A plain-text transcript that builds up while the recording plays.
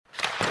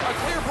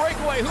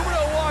away.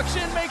 Huberdeau walks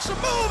in, makes a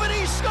move, and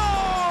he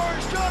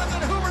scores!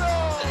 Jonathan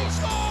Huberdeau! And he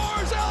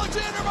scores!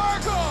 Alexander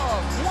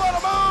Markov! What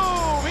a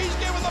move! He's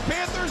given the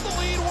Panthers the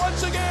lead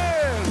once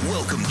again!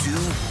 Welcome to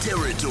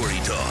Territory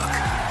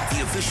Talk,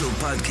 the official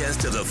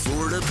podcast of the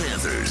Florida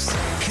Panthers.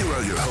 Here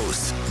are your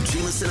hosts,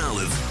 Jameson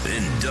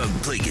and Doug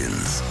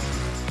Plagens.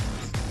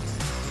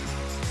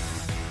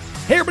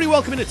 Hey everybody,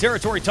 welcome into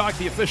Territory Talk,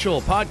 the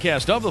official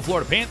podcast of the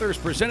Florida Panthers,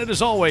 presented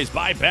as always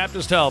by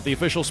Baptist Health, the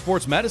official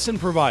sports medicine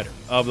provider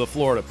of the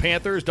Florida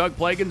Panthers. Doug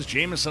Plagens,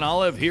 Jameson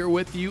here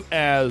with you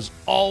as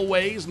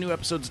always. New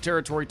episodes of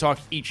Territory Talk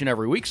each and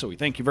every week, so we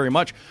thank you very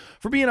much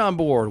for being on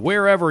board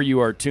wherever you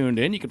are tuned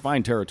in. You can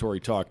find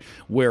Territory Talk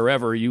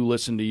wherever you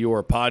listen to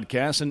your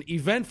podcasts. An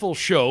eventful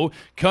show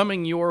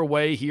coming your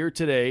way here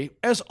today,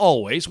 as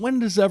always.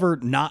 When is ever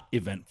not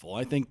eventful?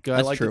 I think I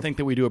like to think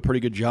that we do a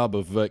pretty good job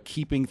of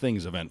keeping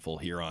things eventful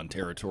here on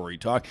Territory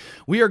Talk.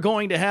 We are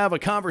going to have a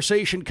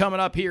conversation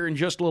coming up here in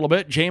just a little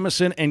bit.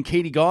 Jameson and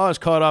Katie Gauze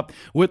caught up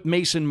with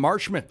Mason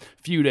Marchment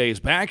a few days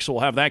back, so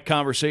we'll have that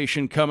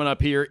conversation coming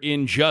up here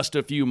in just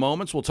a few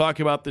moments. We'll talk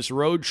about this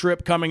road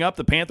trip coming up.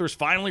 The Panthers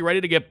finally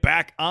ready to get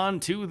back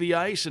onto the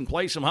ice and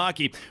play some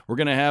hockey. We're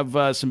going to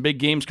have some big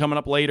games coming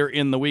up later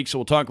in the week, so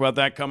we'll talk about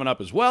that coming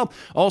up as well.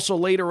 Also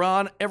later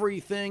on,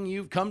 everything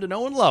you've come to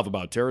know and love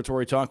about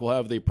Territory Talk. We'll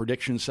have the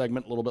prediction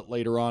segment a little bit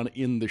later on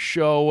in the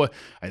show.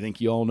 I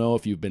think you all know,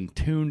 if you've been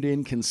tuned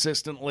in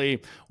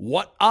consistently,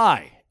 what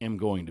I am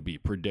going to be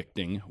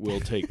predicting will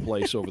take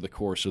place over the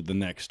course of the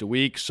next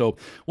week. So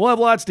we'll have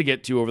lots to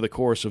get to over the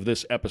course of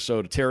this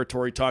episode of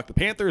Territory Talk. The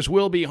Panthers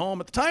will be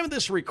home. At the time of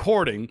this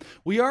recording,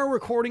 we are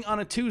recording on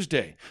a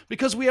Tuesday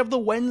because we have the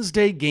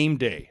Wednesday game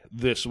day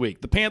this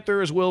week. The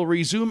Panthers will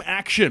resume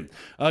action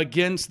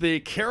against the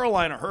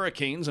Carolina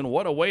Hurricanes, and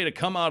what a way to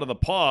come out of the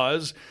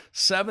pause.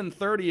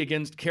 7:30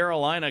 against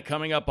Carolina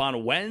coming up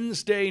on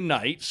Wednesday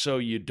night, so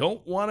you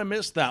don't want to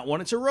miss that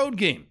one. It's a road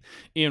game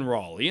in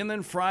Raleigh. And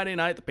then Friday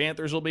night, the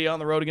Panthers will be on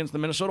the road against the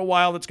Minnesota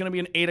Wild. It's going to be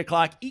an 8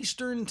 o'clock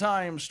Eastern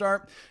time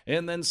start.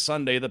 And then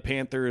Sunday, the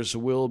Panthers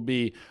will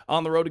be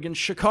on the road against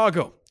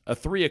Chicago. A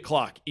 3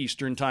 o'clock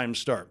Eastern time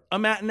start. A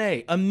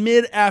matinee, a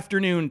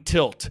mid-afternoon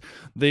tilt.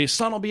 The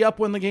sun will be up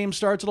when the game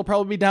starts. It'll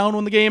probably be down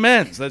when the game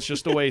ends. That's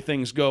just the way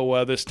things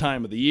go this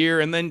time of the year.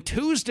 And then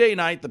Tuesday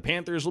night, the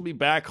Panthers will be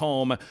back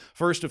home.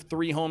 First of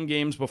 3 home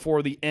games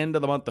before the end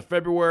of the month of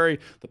February.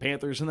 The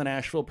Panthers and the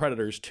Nashville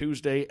Predators,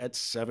 Tuesday at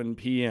 7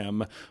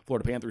 p.m.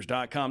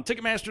 FloridaPanthers.com,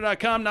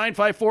 Ticketmaster.com,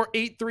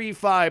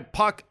 954-835.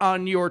 Puck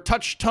on your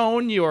touch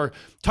tone, your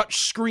touch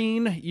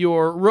screen,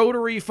 your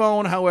rotary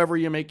phone, however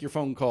you make your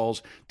phone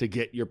calls to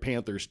get your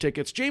Panthers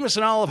tickets.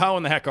 Jameson Olive, how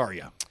in the heck are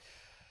you?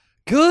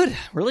 Good,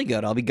 really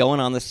good. I'll be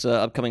going on this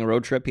upcoming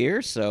road trip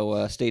here,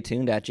 so stay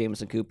tuned at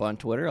Jameson Coop on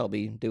Twitter. I'll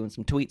be doing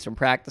some tweets from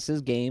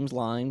practices, games,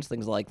 lines,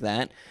 things like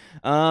that.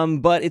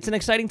 But it's an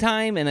exciting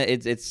time, and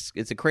it's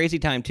a crazy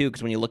time too,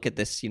 because when you look at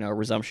this,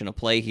 resumption of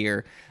play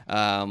here,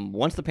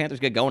 once the Panthers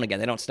get going again,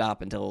 they don't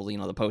stop until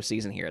the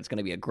postseason here. It's going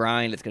to be a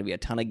grind. It's going to be a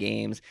ton of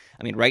games.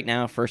 I mean, right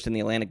now, first in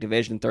the Atlantic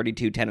Division,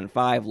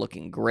 32-10-5,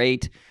 looking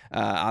great.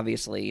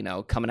 Obviously,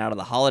 coming out of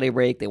the holiday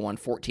break, they won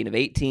 14 of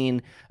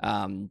 18.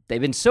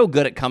 They've been so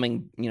good at coming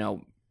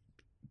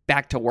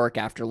back to work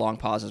after long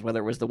pauses,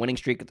 whether it was the winning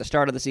streak at the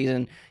start of the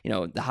season,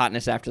 the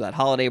hotness after that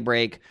holiday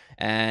break,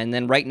 and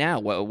then right now,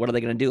 what are they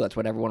going to do? That's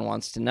what everyone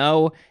wants to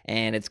know,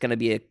 and it's going to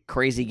be a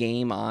crazy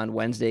game on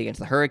Wednesday against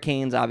the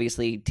Hurricanes,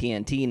 obviously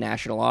TNT,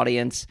 national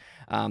audience,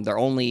 their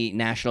only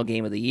national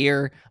game of the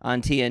year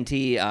on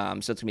TNT, so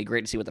it's going to be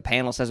great to see what the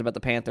panel says about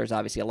the Panthers.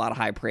 Obviously, a lot of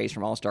high praise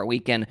from All-Star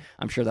Weekend.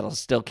 I'm sure that'll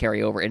still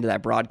carry over into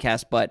that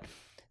broadcast, but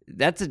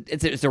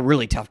it's a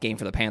really tough game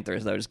for the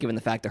Panthers, though, just given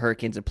the fact the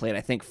Hurricanes have played,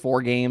 I think,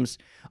 4 games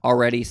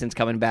already since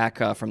coming back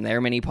from their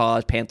mini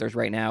pause. Panthers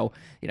right now,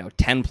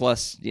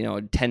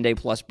 10-day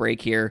plus break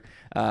here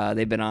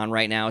they've been on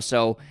right now.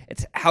 So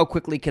it's how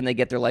quickly can they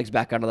get their legs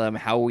back under them?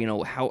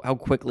 How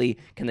quickly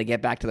can they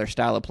get back to their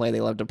style of play they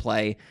love to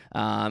play?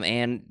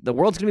 And the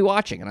world's going to be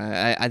watching, and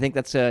I think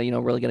that's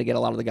really going to get a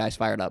lot of the guys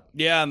fired up.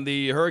 Yeah, and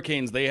the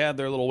Hurricanes, they had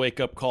their little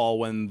wake-up call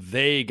when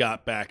they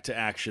got back to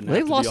action. Well,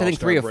 they've lost, I think,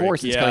 3 or 4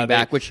 since coming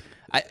back, which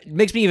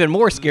makes me even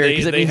more scared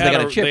because it means they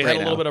got a chip right now. They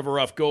had a little bit of a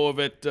rough go of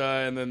it,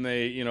 and then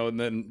and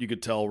then you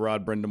could tell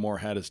Rod Brindamore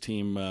had his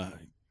team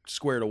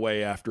squared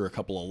away after a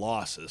couple of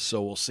losses.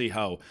 So we'll see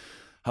how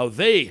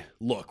they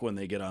look when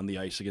they get on the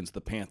ice against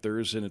the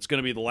Panthers, and it's going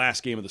to be the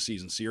last game of the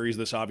season series.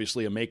 This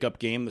obviously a makeup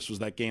game. This was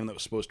that game that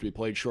was supposed to be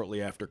played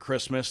shortly after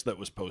Christmas that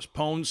was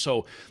postponed.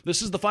 So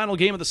this is the final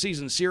game of the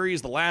season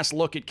series. The last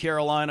look at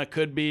Carolina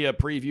could be a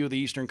preview of the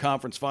Eastern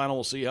Conference Final.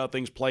 We'll see how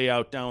things play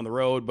out down the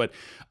road, but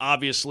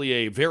obviously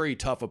a very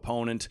tough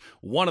opponent,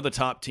 one of the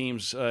top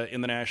teams in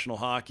the National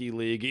Hockey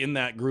League, in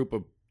that group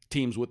of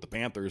teams with the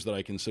Panthers that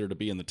I consider to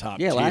be in the top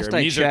tier.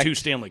 These are 2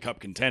 Stanley Cup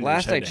contenders.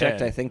 Last I checked,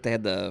 head. I think they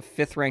had the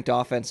 5th-ranked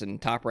offense and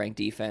top-ranked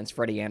defense.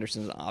 Freddie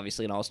Anderson's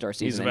obviously an all-star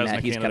season,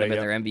 and he's kind of been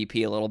their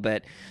MVP a little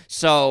bit.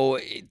 So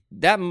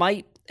that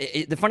might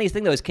The funniest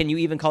thing, though, is can you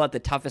even call it the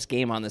toughest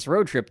game on this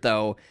road trip,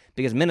 though?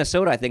 Because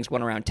Minnesota, I think,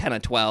 went around 10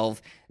 of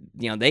 12.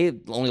 They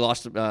only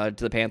lost to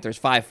the Panthers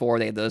 5-4.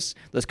 They had those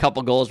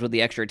couple goals with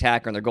the extra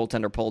attacker and their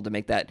goaltender pulled to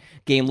make that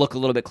game look a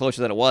little bit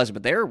closer than it was.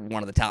 But they're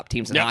one of the top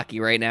teams in hockey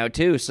right now,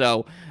 too.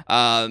 So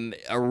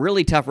a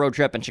really tough road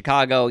trip in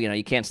Chicago.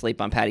 You can't sleep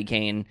on Patty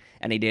Kane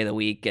any day of the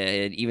week,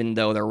 even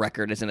though their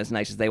record isn't as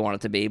nice as they want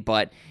it to be.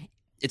 But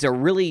it's a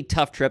really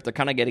tough trip. They're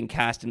kind of getting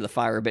cast into the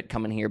fire a bit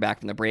coming here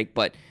back from the break.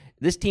 But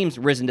this team's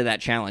risen to that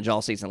challenge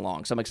all season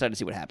long, so I'm excited to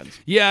see what happens.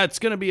 Yeah, it's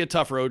going to be a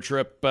tough road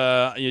trip.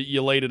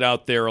 You laid it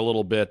out there a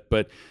little bit,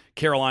 but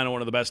Carolina,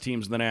 one of the best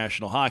teams in the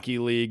National Hockey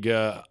League.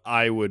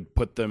 I would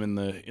put them in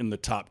the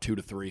top 2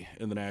 to 3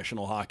 in the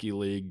National Hockey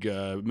League.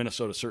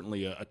 Minnesota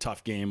certainly a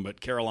tough game,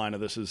 but Carolina,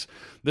 this is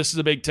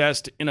a big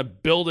test in a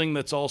building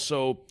that's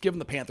also given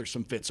the Panthers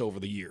some fits over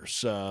the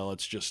years.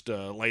 Let's just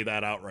lay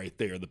that out right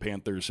there. The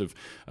Panthers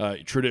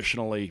have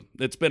traditionally,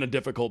 it's been a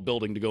difficult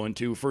building to go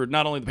into for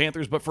not only the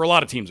Panthers, but for a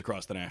lot of teams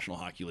across the National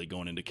Hockey League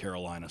going into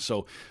Carolina.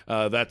 So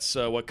that's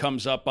what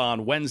comes up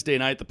on Wednesday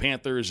night, the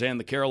Panthers and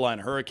the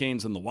Carolina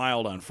Hurricanes and the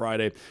Wild on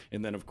Friday,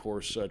 and then, of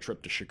course, a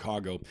trip to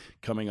Chicago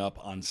coming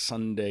up on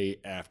Sunday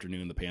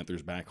afternoon. The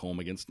Panthers back home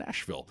against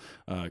Nashville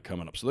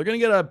coming up. So they're going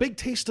to get a big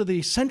taste of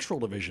the Central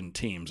Division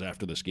teams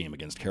after this game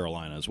against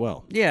Carolina as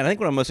well. Yeah, and I think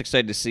what I'm most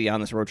excited to see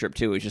on this road trip,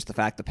 too, is just the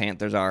fact the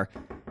Panthers are,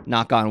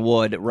 knock on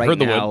wood, right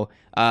now.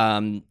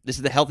 This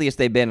is the healthiest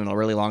they've been in a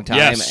really long time.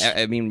 Yes.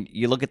 I mean,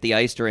 you look at the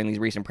ice during these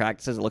recent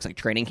practices, it looks like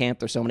training camp.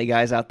 There's so many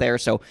guys out there.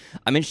 So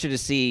I'm interested to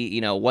see,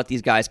 what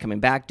these guys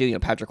coming back do.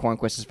 Patrick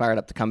Hornquist is fired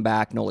up to come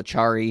back. Nola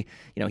Chari,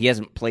 he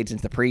hasn't played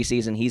since the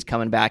preseason. He's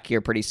coming back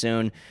here pretty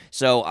soon.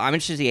 So I'm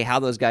interested to see how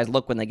those guys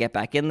look when they get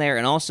back in there,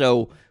 and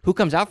also who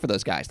comes out for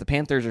those guys. The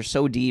Panthers are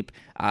so deep.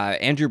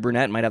 Andrew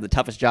Brunette might have the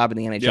toughest job in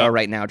the NHL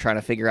right now, trying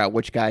to figure out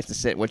which guys to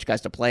sit, which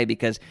guys to play,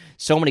 because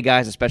so many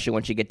guys, especially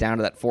once you get down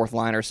to that fourth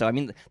line or so. I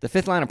mean, the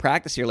fifth line of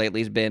practice here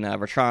lately has been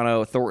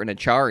Vetrano, Thornton, and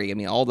Chari. I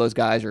mean, all those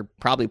guys are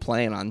probably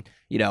playing on,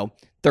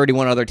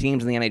 31 other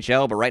teams in the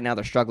NHL, but right now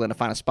they're struggling to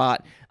find a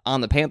spot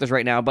on the Panthers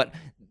right now. But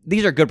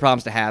these are good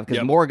problems to have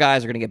because more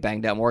guys are going to get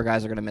banged up, more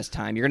guys are going to miss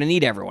time. You're going to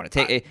need everyone.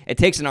 It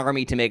takes an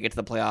army to make it to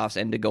the playoffs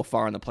and to go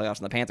far in the playoffs,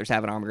 and the Panthers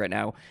have an army right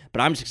now.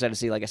 But I'm just excited to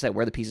see, like I said,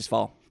 where the pieces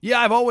fall. Yeah,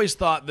 I've always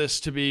thought this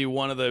to be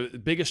one of the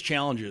biggest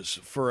challenges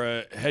for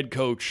a head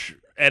coach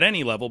at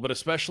any level, but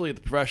especially at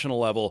the professional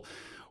level,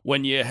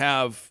 when you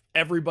have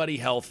everybody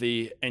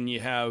healthy and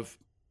you have,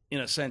 in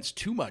a sense,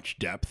 too much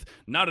depth,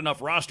 not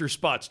enough roster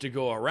spots to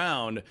go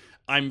around.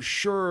 I'm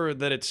sure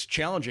that it's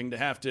challenging to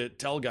have to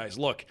tell guys,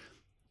 look,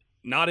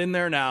 not in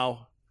there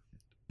now,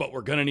 but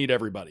we're going to need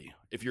everybody.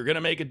 If you're going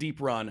to make a deep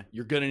run,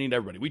 you're going to need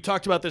everybody. We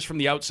talked about this from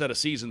the outset of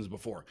seasons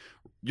before.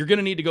 You're going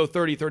to need to go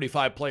 30,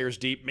 35 players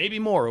deep, maybe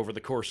more over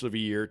the course of a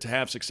year to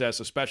have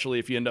success, especially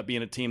if you end up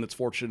being a team that's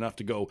fortunate enough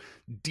to go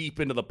deep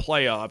into the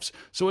playoffs.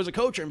 So as a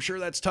coach, I'm sure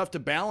that's tough to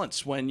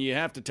balance when you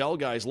have to tell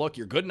guys, look,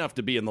 you're good enough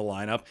to be in the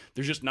lineup.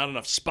 There's just not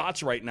enough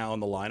spots right now in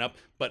the lineup,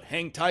 but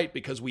hang tight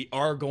because we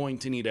are going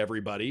to need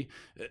everybody.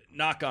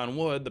 Knock on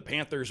wood, the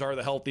Panthers are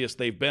the healthiest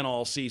they've been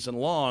all season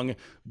long,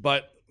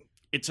 but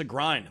it's a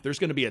grind. There's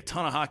going to be a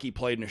ton of hockey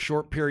played in a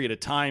short period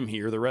of time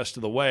here the rest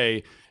of the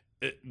way.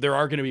 There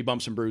are going to be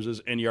bumps and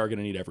bruises, and you are going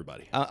to need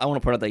everybody. I want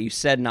to point out that you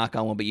said knock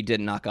on wood, but you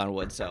didn't knock on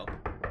wood, so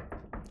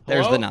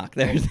there's the knock.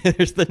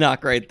 There's the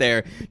knock right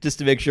there, just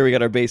to make sure we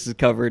got our bases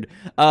covered.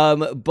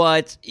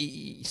 But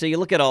so you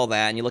look at all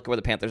that, and you look at where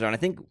the Panthers are, and I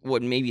think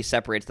what maybe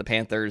separates the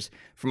Panthers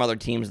from other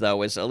teams,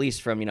 though, is at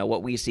least from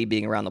what we see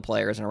being around the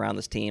players and around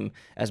this team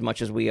as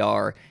much as we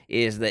are,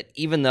 is that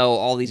even though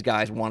all these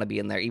guys want to be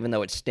in there, even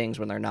though it stings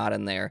when they're not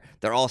in there,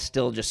 they're all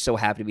still just so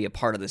happy to be a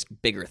part of this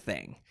bigger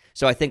thing.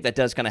 So I think that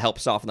does kind of help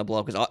soften the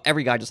blow because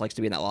every guy just likes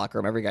to be in that locker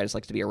room. Every guy just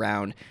likes to be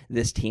around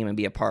this team and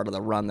be a part of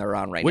the run they're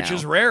on right now. Which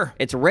is rare.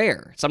 It's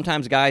rare.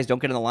 Sometimes guys don't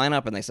get in the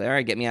lineup and they say, all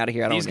right, get me out of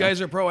here. These guys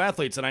are pro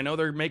athletes, and I know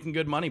they're making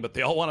good money, but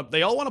they all want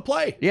to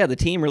play. Yeah, the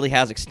team really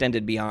has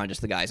extended beyond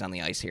just the guys on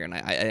the ice here, and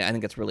I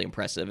think it's really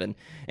impressive and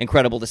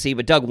incredible to see.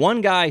 But, Doug,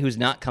 one guy who's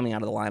not coming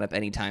out of the lineup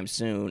anytime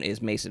soon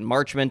is Mason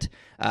Marchment.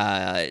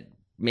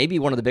 Maybe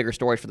one of the bigger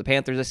stories for the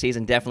Panthers this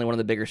season, definitely one of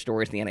the bigger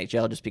stories in the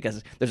NHL just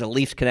because there's a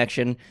Leafs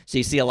connection. So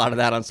you see a lot of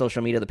that on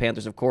social media. The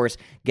Panthers, of course,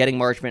 getting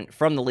Marchment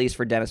from the Leafs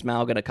for Dennis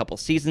Malgin a couple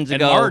seasons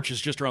ago. And March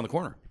is just around the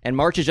corner.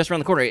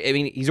 I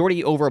mean, he's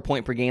already over a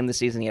point per game this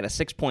season. He had a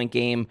 6-point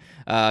game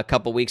a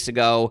couple weeks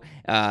ago.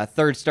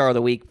 Third star of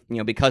the week,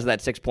 because of that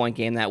 6-point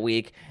game that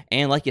week.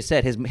 And like you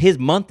said, his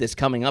month is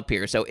coming up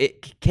here. So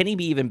can he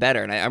be even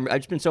better? And I've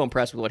just been so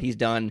impressed with what he's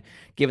done,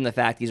 given the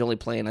fact he's only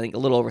playing, I think, a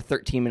little over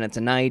 13 minutes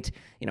a night.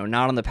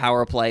 Not on the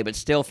power play, but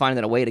still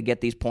finding a way to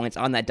get these points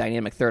on that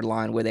dynamic third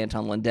line with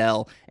Anton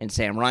Lundell and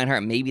Sam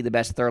Reinhart. Maybe the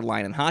best third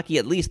line in hockey,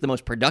 at least the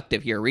most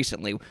productive here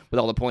recently with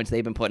all the points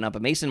they've been putting up.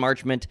 But Mason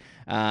Marchment,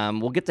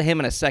 we'll get to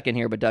him in a second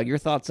here. But Doug, your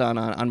thoughts on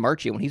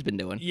Marchie and what he's been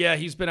doing? Yeah,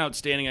 he's been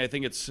outstanding. I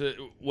think it's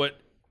what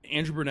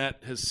Andrew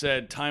Brunette has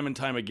said time and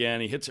time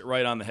again. He hits it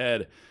right on the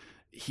head.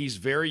 He's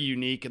very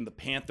unique, and the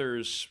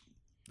Panthers,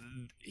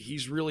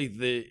 he's really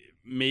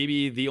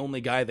maybe the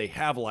only guy they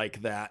have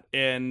like that.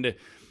 And,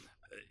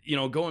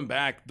 going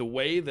back, the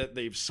way that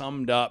they've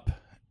summed up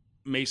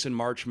Mason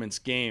Marchment's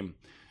game,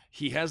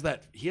 he has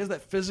that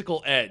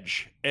physical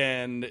edge,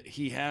 and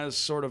he has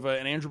sort of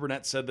and Andrew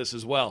Burnett said this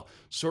as well,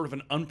 sort of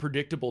an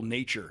unpredictable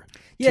nature.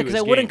 Yeah, because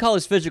I wouldn't call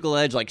his physical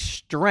edge like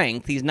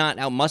strength. He's not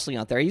out muscling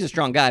out there. He's a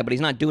strong guy, but he's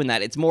not doing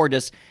that. It's more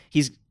just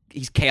he's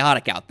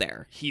chaotic out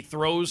there. He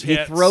throws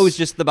hits. He throws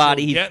just the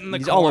body. He's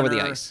corner, all over the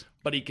ice.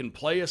 But he can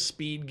play a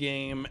speed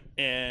game,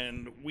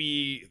 and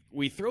we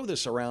throw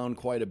this around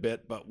quite a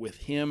bit, but with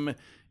him,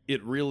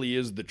 it really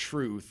is the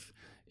truth.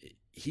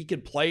 He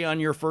could play on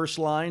your first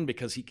line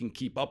because he can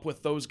keep up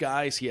with those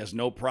guys. He has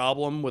no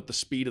problem with the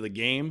speed of the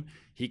game.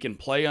 He can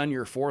play on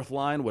your fourth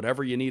line,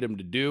 whatever you need him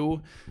to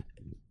do.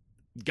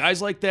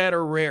 Guys like that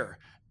are rare.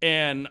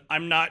 And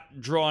I'm not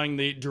drawing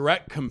the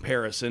direct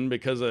comparison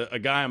because a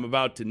guy I'm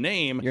about to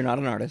name. You're not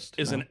an artist.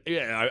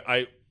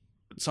 I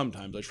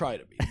sometimes I try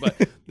to be,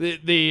 but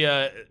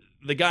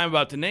the guy I'm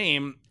about to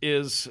name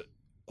is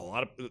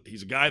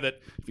he's a guy that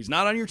if he's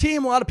not on your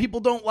team, a lot of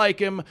people don't like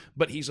him,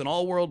 but he's an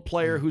all-world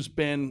player who's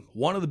been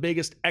one of the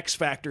biggest X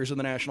factors in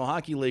the National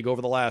Hockey League over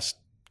the last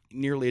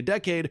nearly a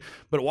decade.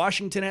 But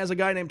Washington has a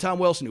guy named Tom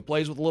Wilson who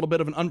plays with a little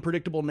bit of an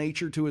unpredictable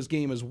nature to his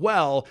game as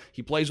well.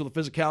 He plays with a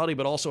physicality,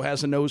 but also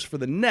has a nose for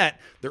the net.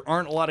 There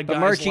aren't a lot of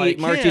guys like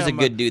him. Marchie's a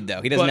good dude,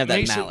 though. He doesn't have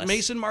that malice.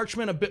 Mason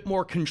Marchment a bit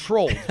more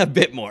controlled. A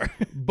bit more.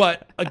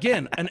 But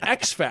again, an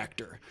X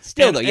factor.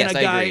 Still, though, yes,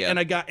 I agree.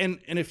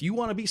 And if you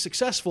want to be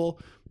successful,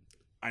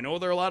 I know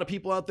there are a lot of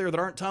people out there that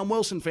aren't Tom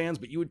Wilson fans,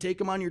 but you would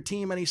take him on your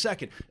team any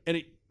second.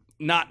 And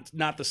not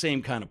the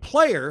same kind of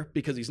player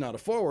because he's not a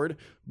forward,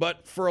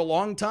 but for a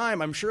long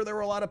time, I'm sure there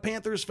were a lot of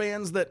Panthers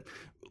fans that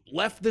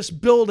left this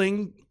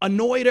building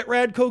annoyed at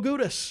Radko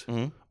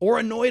Gudas or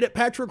annoyed at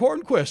Patrick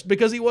Hornquist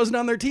because he wasn't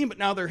on their team, but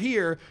now they're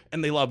here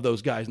and they love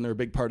those guys and they're a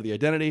big part of the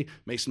identity.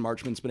 Mason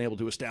Marchment's been able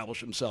to establish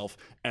himself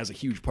as a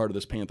huge part of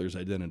this Panthers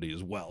identity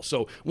as well.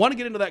 So want to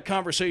get into that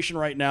conversation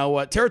right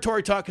now.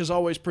 Territory Talk is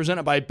always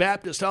presented by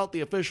Baptist Health, the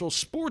official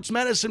sports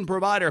medicine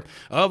provider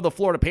of the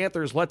Florida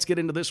Panthers. Let's get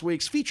into this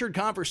week's featured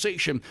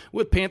conversation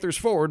with Panthers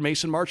forward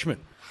Mason Marchment.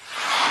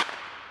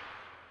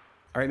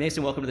 All right,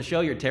 Mason, welcome to the show,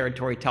 your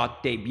Territory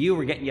Talk debut.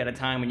 We're getting you at a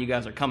time when you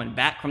guys are coming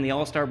back from the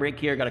All-Star break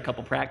here. Got a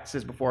couple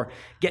practices before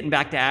getting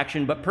back to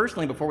action. But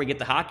personally, before we get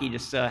to hockey,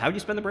 just how'd you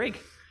spend the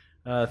break?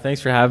 Thanks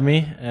for having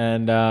me.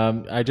 And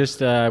I just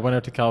went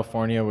out to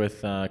California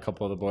with a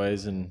couple of the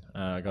boys and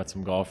got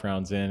some golf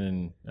rounds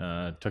in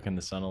and took in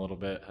the sun a little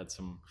bit, had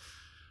some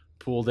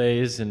pool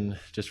days and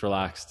just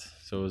relaxed.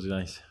 So it was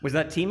nice. Was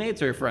that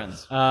teammates or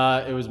friends?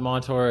 It was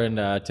Montour and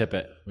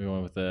Tippett. We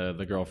went with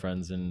the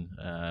girlfriends and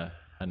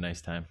had a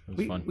nice time. It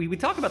was fun. We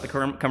talk about the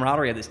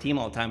camaraderie of this team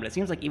all the time, but it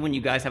seems like even when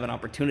you guys have an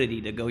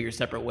opportunity to go your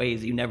separate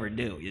ways, you never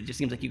do. It just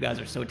seems like you guys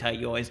are so tight.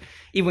 You always,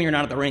 even when you're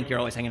not at the rink, you're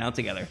always hanging out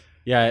together.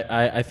 Yeah,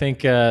 I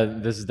think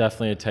this is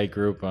definitely a tight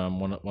group.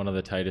 One of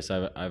the tightest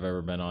I've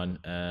ever been on,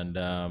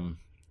 and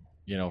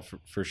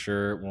for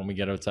sure when we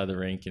get outside the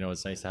rink,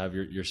 it's nice to have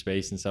your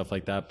space and stuff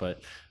like that.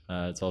 But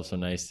it's also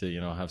nice to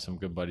have some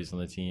good buddies on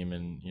the team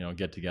and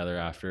get together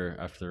after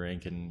the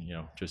rink and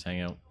just hang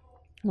out.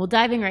 Well,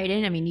 diving right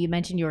in, I mean, you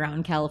mentioned you were out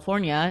in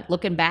California.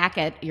 Looking back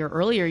at your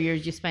earlier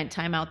years, you spent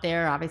time out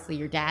there. Obviously,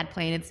 your dad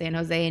playing in San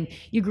Jose, and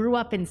you grew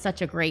up in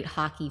such a great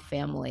hockey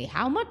family.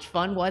 How much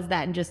fun was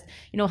that? And just,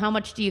 how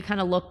much do you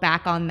kind of look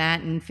back on that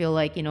and feel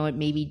like, it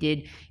maybe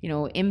did,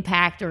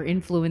 impact or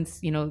influence,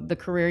 the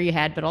career you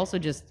had, but also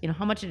just,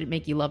 how much did it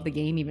make you love the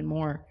game even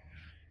more?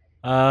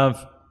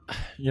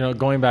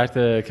 Going back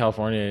to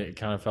California, it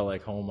kind of felt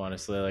like home,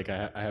 honestly. Like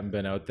I haven't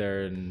been out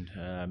there and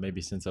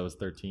maybe since I was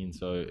 13.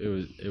 So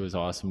it was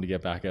awesome to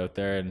get back out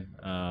there.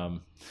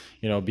 And,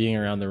 being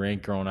around the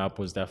rink growing up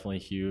was definitely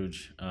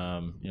huge.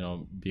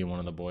 Being one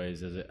of the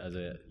boys as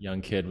a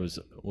young kid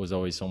was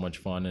always so much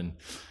fun.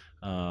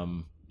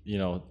 And,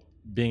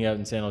 being out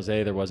in San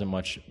Jose, there wasn't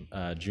much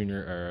junior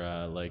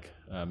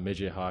or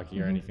midget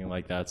hockey or anything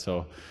like that.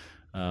 So,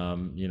 I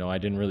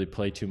didn't really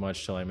play too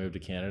much till I moved to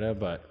Canada,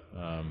 but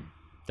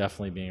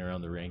definitely being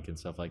around the rink and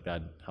stuff like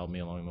that helped me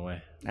along the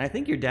way. And I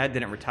think your dad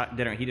didn't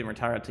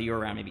retire until you were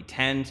around maybe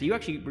 10. So you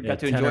actually got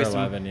to enjoy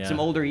 11, some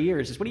older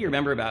years. Just what do you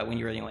remember about when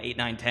you were 8,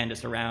 9, 10,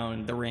 just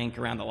around the rink,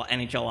 around the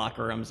NHL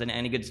locker rooms, and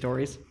any good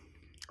stories?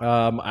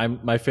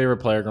 My favorite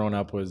player growing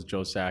up was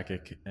Joe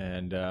Sakic,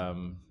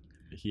 and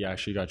he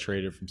actually got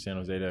traded from San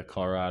Jose to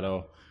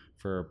Colorado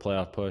for a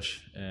playoff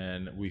push,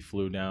 and we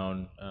flew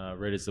down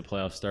right as the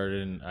playoffs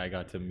started, and I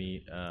got to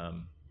meet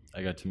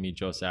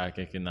Joe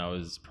Sakic, and that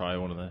was probably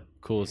one of the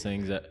coolest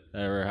things that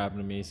ever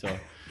happened to me. So,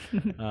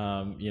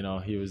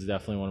 he was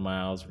definitely one of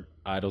my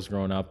idols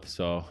growing up.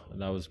 So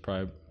that was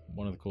probably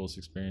one of the coolest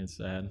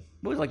experiences I had.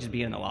 What was it like just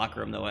being in the locker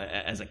room though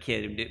as a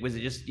kid? Was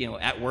it just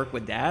at work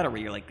with dad, or were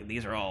you like,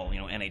 these are all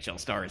NHL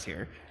stars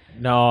here?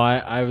 No,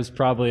 I was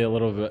probably a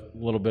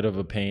little bit of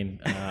a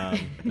pain.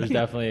 There's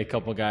definitely a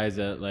couple guys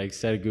that like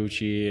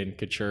Setaguchi and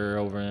Couture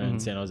over in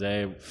San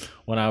Jose.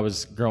 When I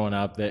was growing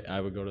up, I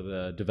would go to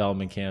the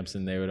development camps,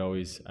 and I'd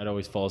always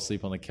fall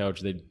asleep on the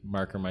couch. They'd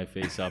marker my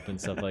face up and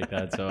stuff like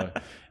that. So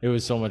it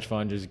was so much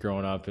fun just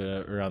growing up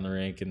around the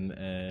rink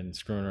and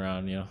screwing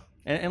around,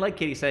 And like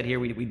Katie said here,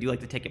 we do like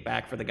to take it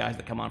back for the guys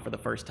that come on for the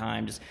first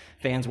time. Just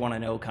fans want to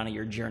know kind of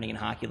your journey in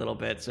hockey a little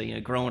bit. So,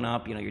 growing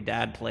up, your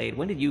dad played.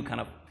 When did you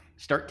kind of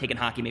start taking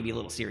hockey maybe a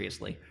little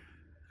seriously?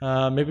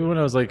 Maybe when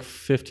I was like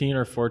 15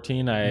 or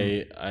 14,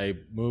 I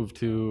moved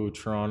to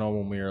Toronto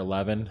when we were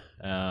 11.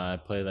 I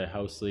played like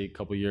house league a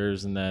couple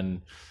years, and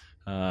then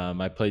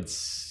I played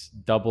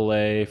double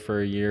A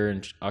for a year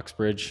in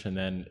Uxbridge, and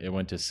then it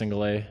went to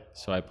single A.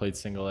 So I played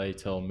single A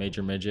till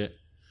major midget,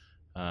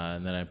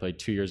 and then I played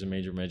 2 years in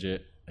major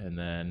midget, and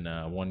then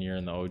 1 year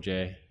in the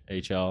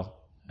OJHL,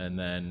 and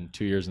then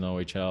 2 years in the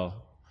OHL,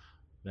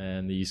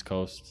 then the East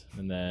Coast,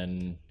 and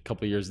then a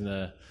couple years in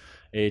the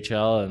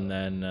AHL, and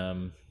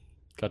then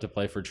got to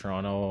play for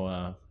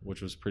Toronto,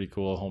 which was pretty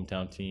cool,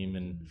 hometown team,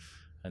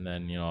 and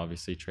then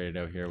obviously traded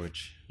out here,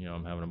 which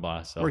I'm having a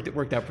blast. So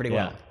worked out pretty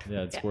well.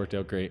 Yeah, it's worked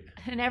out great.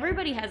 And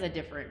everybody has a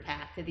different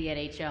path to the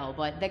NHL,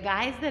 but the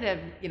guys that have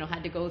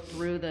had to go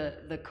through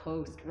the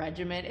coast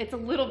regiment, it's a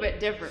little bit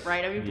different,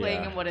 right? I mean,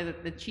 playing in what is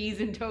it, the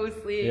cheese and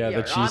toast league? Yeah,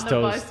 the cheese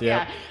toast. Bus.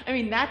 Yeah, I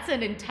mean that's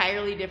an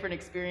entirely different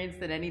experience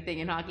than anything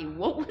in hockey.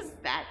 What was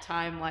that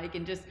time like?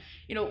 And just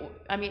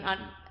I mean,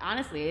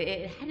 honestly,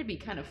 it had to be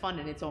kind of fun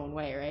in its own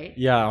way, right?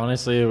 Yeah,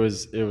 honestly, it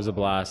was a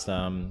blast.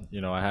 I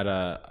had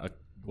a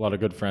lot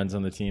of good friends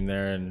on the team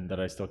there, and that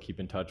I still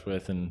keep in touch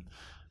with, and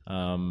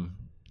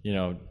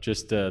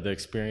just the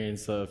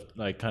experience of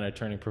like kind of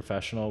turning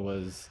professional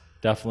was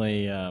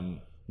definitely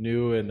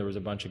new, and there was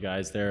a bunch of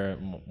guys there.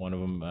 One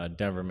of them,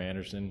 Denver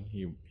Manderson,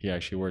 he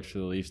actually works for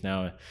the Leafs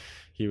now.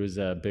 He was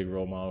a big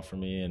role model for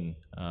me, and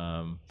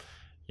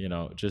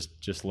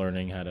just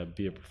learning how to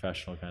be a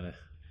professional kind of.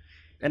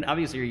 And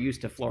obviously you're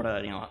used to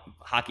Florida,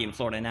 hockey in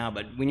Florida now,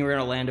 but when you were in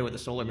Orlando with the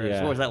Solar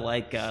Bears, what was that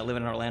like living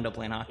in Orlando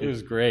playing hockey? It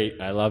was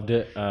great. I loved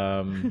it.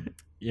 I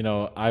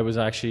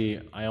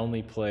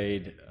only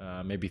played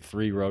maybe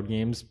 3 road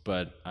games,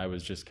 but I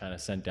was just kind of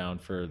sent down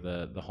for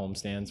the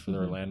homestands for the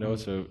Orlando,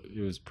 so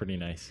it was pretty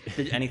nice.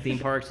 Any theme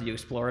parks? Did you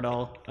explore it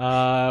all?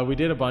 We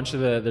did a bunch of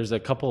there's a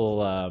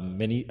couple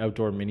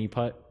outdoor mini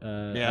putt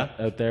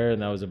out there,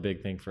 and that was a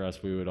big thing for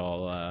us. We would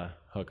all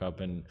hook up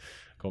and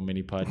go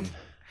mini putting.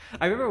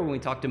 I remember when we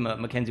talked to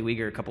Mackenzie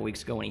Weegar a couple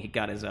weeks ago when he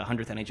got his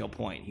 100th NHL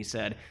point. He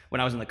said, when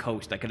I was on the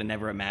coast, I could have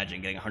never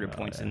imagined getting 100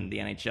 points in the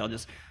NHL.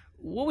 Just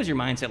what was your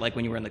mindset like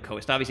when you were on the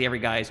coast? Obviously, every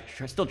guy's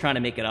still trying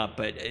to make it up,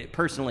 but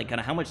personally, kind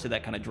of how much did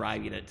that kind of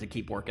drive you to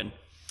keep working?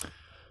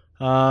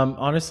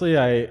 Honestly,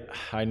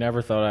 I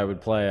never thought I would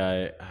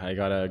play. I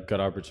got a good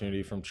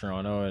opportunity from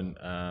Toronto,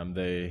 and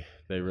they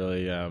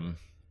really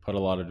put a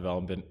lot of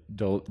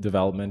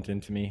development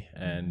into me,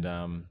 and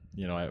I'm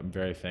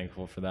very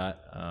thankful for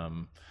that.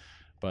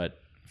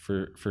 But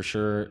for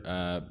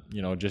sure,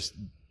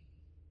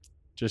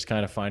 just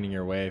kind of finding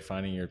your way,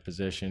 finding your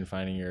position,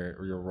 finding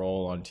your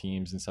role on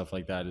teams and stuff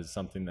like that is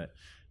something that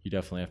you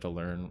definitely have to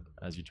learn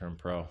as you turn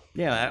pro.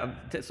 Yeah,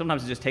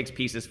 sometimes it just takes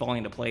pieces falling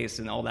into place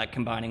and all that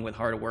combining with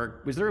hard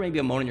work. Was there maybe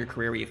a moment in your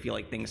career where you feel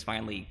like things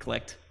finally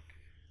clicked?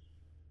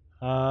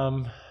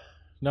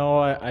 No,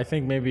 I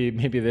think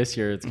maybe this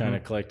year it's kind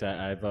of clicked.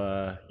 I've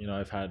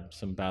had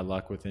some bad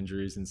luck with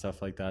injuries and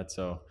stuff like that,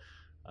 so.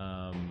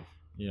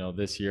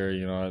 This year,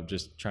 I'm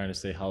just trying to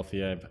stay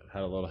healthy. I've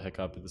had a little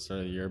hiccup at the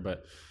start of the year,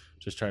 but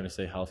just trying to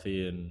stay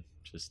healthy and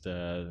just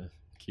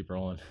keep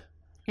rolling.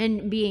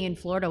 And being in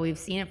Florida, we've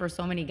seen it for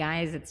so many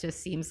guys. It just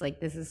seems like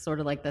this is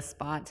sort of like the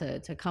spot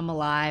to come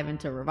alive and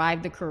to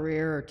revive the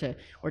career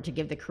or to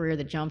give the career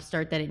the jump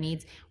start that it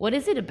needs. What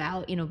is it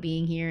about,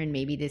 being here and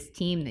maybe this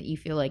team that you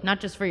feel like, not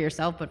just for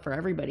yourself, but for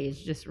everybody,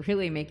 is just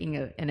really making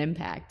an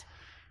impact?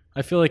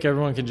 I feel like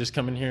everyone can just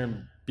come in here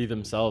and be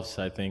themselves.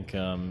 I think,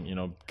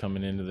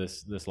 coming into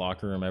this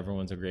locker room,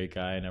 everyone's a great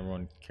guy and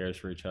everyone cares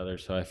for each other.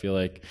 So I feel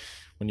like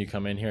when you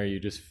come in here, you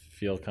just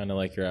feel kind of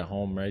like you're at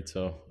home, right?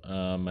 So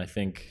I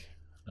think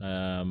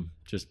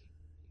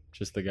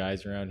just the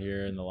guys around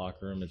here in the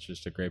locker room, it's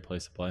just a great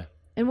place to play.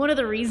 And one of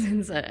the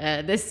reasons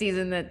this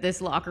season that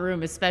this locker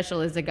room is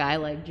special is a guy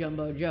like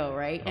Jumbo Joe,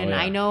 right? And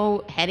I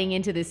know heading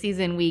into the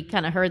season, we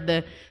kind of heard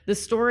the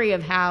story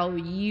of how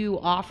you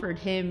offered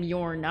him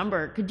your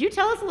number. Could you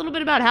tell us a little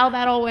bit about how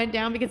that all went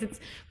down? Because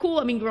it's cool.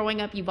 I mean, growing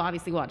up, you've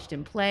obviously watched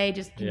him play.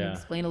 Just can you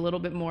explain a little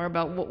bit more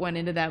about what went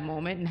into that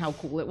moment and how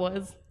cool it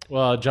was?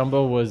 Well,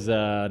 Jumbo was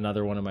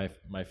another one of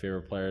my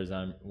favorite players.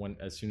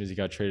 As soon as he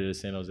got traded to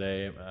San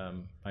Jose,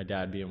 my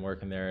dad being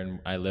working there, and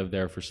I lived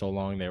there for so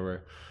long, they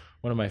were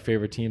one of my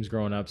favorite teams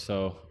growing up.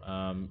 So,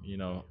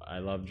 I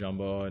love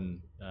Jumbo,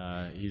 and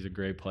he's a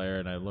great player,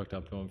 and I looked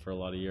up to him for a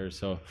lot of years.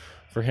 So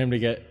for him to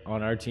get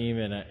on our team,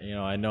 and,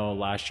 I know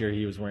last year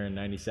he was wearing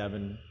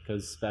 97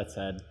 because Spets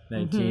had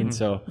 19. Mm-hmm.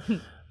 So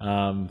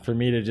for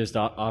me to just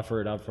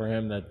offer it up for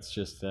him, that's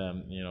just,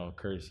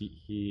 Curtis,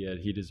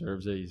 he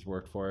deserves it. He's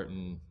worked for it,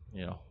 and,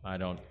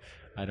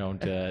 I don't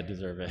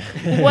deserve it.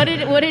 What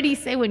did he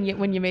say when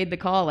you made the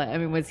call? I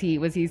mean, was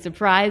he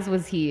surprised?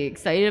 Was he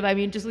excited? I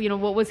mean, just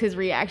what was his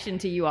reaction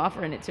to you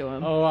offering it to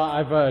him? Oh,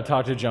 I've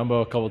talked to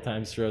Jumbo a couple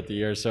times throughout the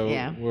year, so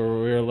yeah. we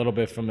were a little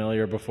bit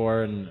familiar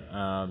before, and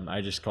I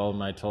just called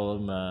him. I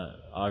told him,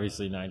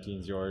 obviously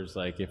 19's yours,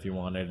 like if you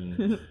wanted,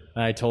 and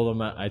I told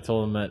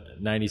him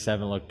that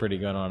 97 looked pretty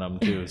good on him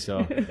too.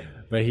 So,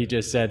 but he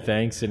just said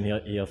thanks, and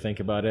he'll think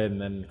about it,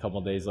 and then a couple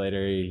of days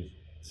later he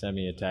sent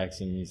me a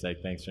text and he's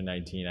like, thanks for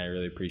 19, I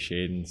really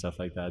appreciate it, and stuff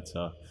like that.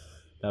 So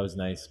that was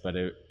nice, but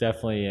it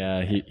definitely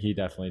he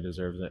definitely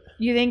deserves it.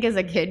 You think as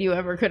a kid you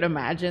ever could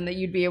imagine that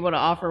you'd be able to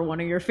offer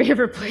one of your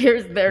favorite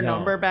players their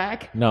number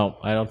back? No,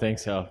 I don't think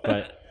so.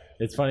 But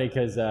it's funny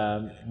because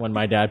when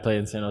my dad played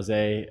in San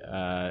Jose,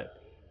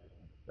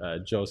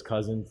 Joe's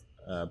cousin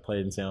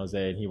played in San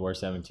Jose, and he wore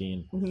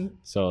 17. Mm-hmm.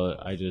 So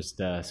I just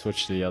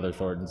switched to the other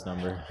Thornton's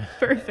number.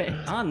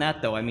 Perfect. On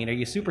that, though, I mean, are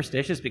you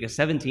superstitious? Because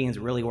 17 is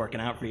really working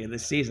out for you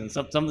this season.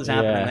 Something's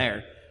happening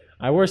there.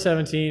 I wore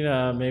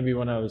 17 maybe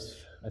when I was,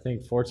 I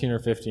think, 14 or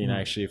 15,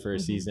 actually, for a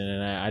season.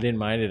 And I didn't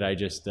mind it. I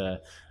just,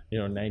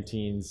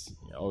 19's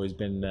always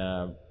been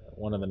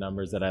one of the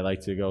numbers that I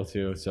like to go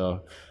to.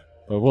 So,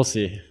 but we'll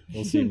see.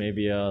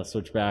 Maybe I'll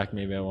switch back.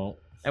 Maybe I won't.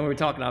 And we were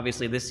talking,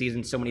 obviously, this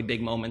season, so many big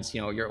moments.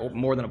 You're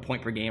more than a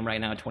point per game right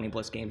now,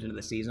 20-plus games into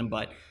the season.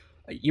 But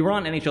you were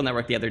on NHL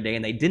Network the other day,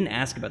 and they didn't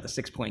ask about the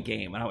 6-point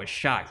game. And I was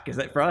shocked because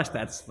for us,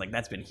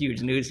 that's been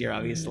huge news here,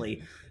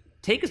 obviously.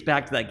 Take us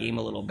back to that game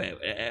a little bit.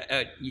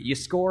 You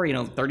score,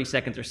 30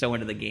 seconds or so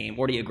into the game.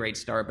 Already a great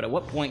start. But at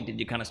what point did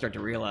you kind of start to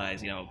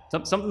realize,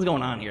 something's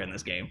going on here in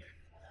this game?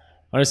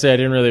 Honestly, I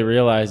didn't really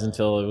realize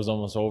until it was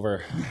almost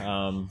over.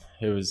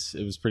 It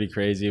was pretty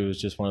crazy. It was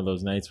just one of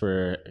those nights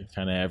where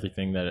kind of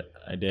everything that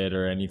I did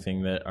or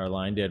anything that our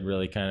line did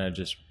really kind of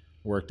just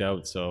worked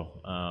out.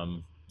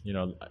 So,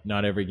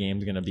 not every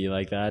game's going to be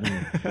like that.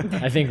 And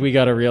I think we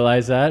got to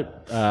realize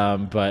that.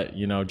 But,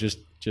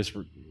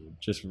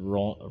 just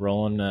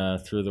rolling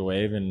through the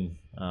wave and,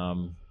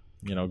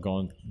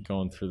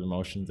 going through the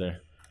motions there.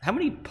 How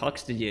many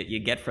pucks did you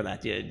get for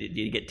that? Did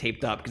you get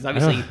taped up? Because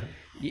obviously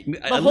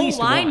the whole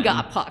line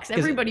got pucks.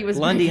 Everybody was.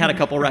 Lundy had a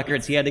couple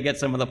records. He had to get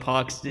some of the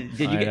pucks. Did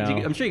you get?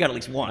 I'm sure you got at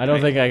least one. I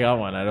don't think I got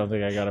one. I don't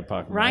think I got a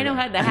puck. Rhino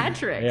had the hat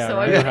trick. Yeah, so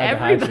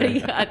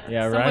everybody got.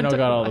 Yeah, Rhino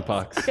got all the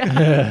pucks.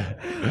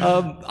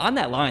 On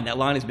that line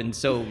has been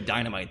so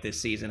dynamite this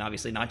season.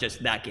 Obviously, not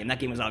just that game. That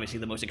game was obviously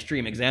the most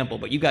extreme example.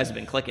 But you guys have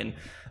been clicking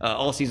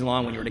all season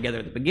long when you were together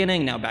at the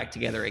beginning. Now back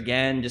together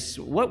again. Just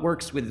what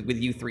works with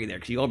you three there?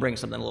 Because you all bring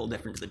something a little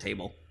different to the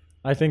table.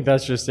 I think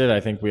that's just it. I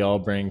think we all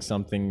bring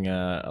something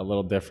a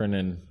little different,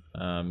 and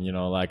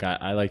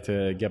I like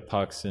to get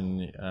pucks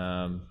and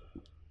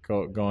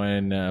go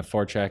in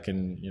forecheck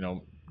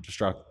and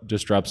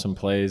disrupt some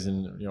plays.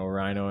 And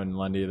Rhino and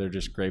Lundy, they're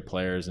just great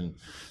players, and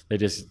they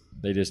just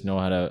know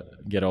how to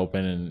get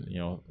open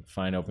and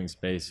find open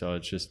space. So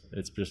it's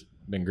just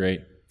been great.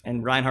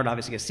 And Reinhardt,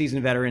 obviously a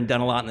seasoned veteran, done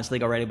a lot in this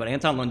league already, but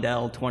Anton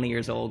Lundell, 20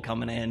 years old,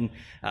 coming in,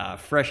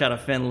 fresh out of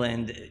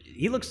Finland.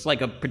 He looks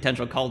like a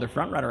potential Calder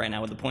frontrunner right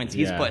now with the points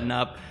he's putting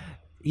up.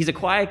 He's a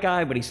quiet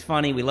guy, but he's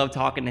funny. We love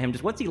talking to him.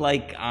 Just what's he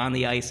like on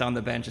the ice, on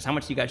the bench? Just how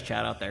much do you guys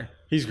chat out there?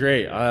 He's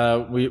great.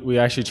 We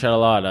actually chat a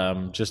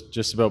lot,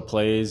 just about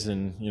plays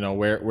and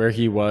where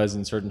he was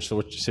in certain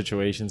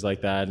situations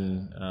like that,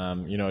 and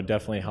it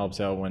definitely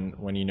helps out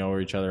when you know where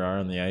each other are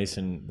on the ice,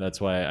 and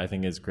that's why I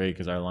think it's great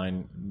because our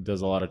line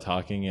does a lot of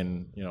talking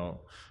and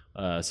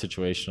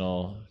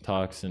situational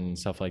talks and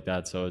stuff like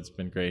that. So it's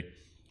been great.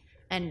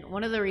 And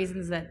one of the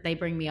reasons that they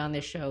bring me on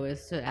this show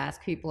is to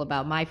ask people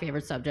about my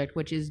favorite subject,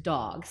 which is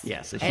dogs.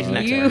 Yes,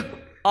 and you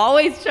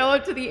always show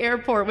up to the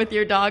airport with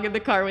your dog in the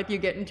car with you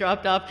getting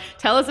dropped off.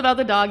 Tell us about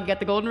the dog. You got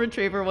the golden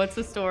retriever. What's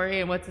the story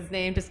and what's his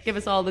name? Just give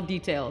us all the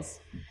details.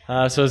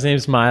 So his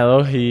name's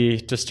Milo. He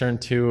just turned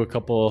 2 a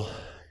couple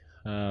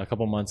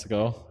months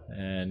ago,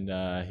 and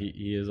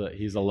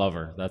he's a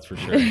lover. That's for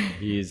sure.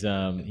 He's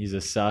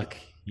a suck.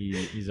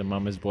 He's a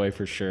mama's boy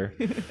for sure.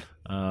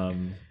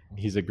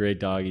 He's a great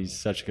dog. He's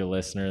such a good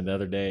listener. The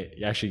other day,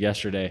 actually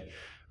yesterday,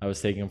 I was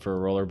taking him for a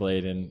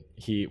rollerblade, and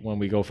when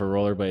we go for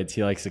rollerblades,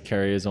 he likes to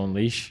carry his own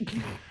leash.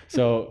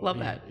 So love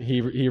that.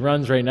 He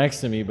runs right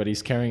next to me, but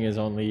he's carrying his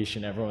own leash,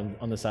 and everyone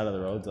on the side of the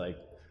road's like,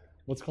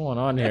 what's going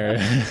on here?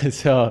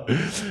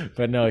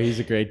 But no, he's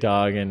a great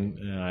dog,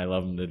 and I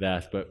love him to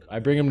death. But I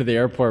bring him to the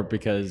airport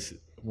because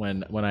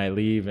when I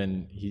leave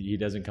and he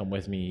doesn't come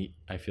with me,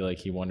 I feel like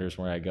he wonders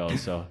where I go.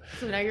 So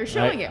So now you're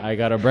showing it. I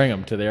got to bring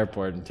him to the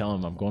airport and tell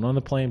him I'm going on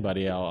the plane,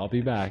 buddy. I'll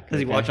be back. Does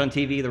he watch on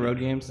TV the road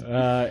games?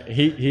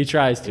 He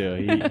tries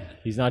to.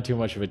 He's not too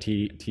much of a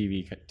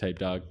TV type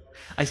dog.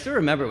 I still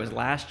remember it was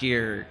last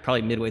year,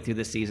 probably midway through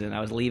the season.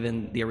 I was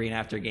leaving the arena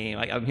after a game.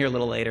 I'm here a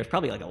little later. It's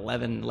probably like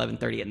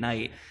 11:30 at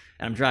night.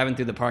 And I'm driving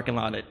through the parking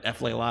lot at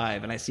FLA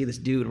Live, and I see this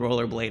dude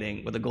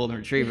rollerblading with a golden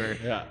retriever.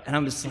 Yeah. And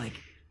I'm just like,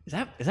 is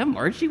that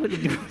Marchie? What's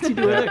he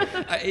doing there?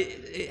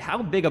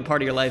 How big a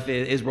part of your life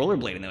is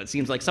rollerblading, though? It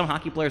seems like some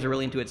hockey players are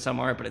really into it, some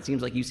aren't, but it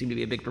seems like you seem to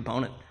be a big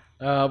proponent.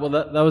 Well,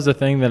 that was the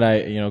thing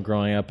that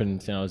growing up in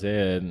San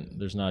Jose, and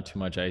there's not too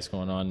much ice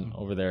going on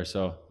over there.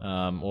 So,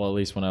 well, at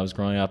least when I was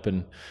growing up,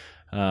 and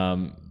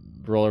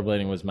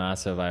rollerblading was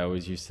massive. I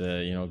always used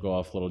to, go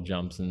off little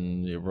jumps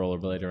and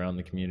rollerblade around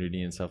the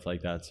community and stuff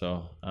like that.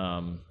 So,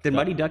 did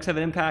Mighty Ducks have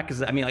an impact?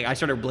 Because I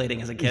started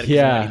blading as a kid.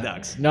 Yeah, Mighty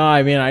Ducks. No,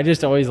 I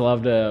just always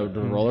loved to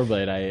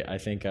rollerblade. I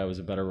think I was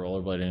a better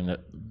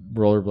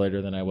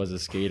rollerblader than I was a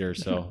skater.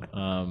 So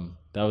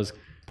that was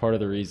part of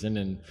the reason.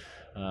 And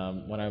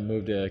when I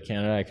moved to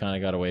Canada, I kind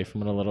of got away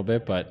from it a little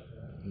bit. But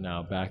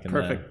now back in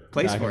perfect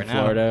place for it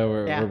now. Florida,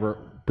 we're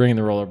bringing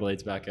the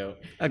rollerblades back out.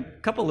 A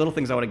couple little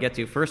things I want to get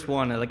to. First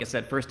one, like I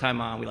said, first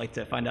time on, we like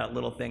to find out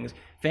little things.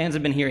 Fans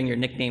have been hearing your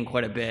nickname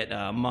quite a bit,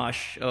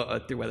 Mush,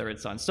 through whether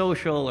it's on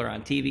social or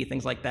on TV,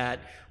 things like that.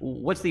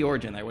 What's the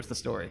origin there? What's the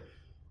story?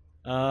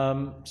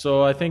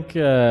 So I think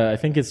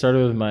it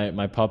started with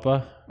my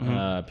papa.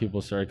 Mm-hmm.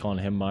 People started calling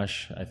him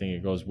Mush. I think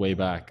it goes way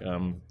back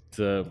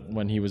to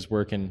when he was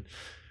working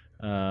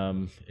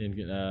in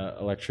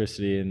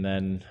electricity, and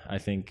then I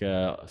think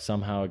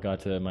somehow it got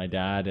to my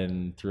dad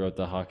and throughout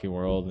the hockey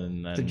world,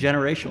 and then it's a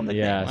generational nickname.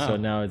 Yeah, wow. So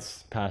now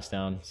it's passed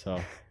down. So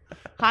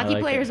hockey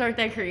players aren't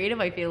that creative.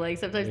 I feel like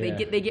sometimes Yeah.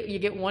 you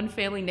get one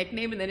family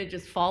nickname and then it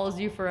just follows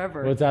you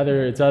forever. Well,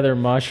 it's either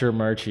Mush or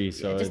Marchie.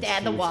 So just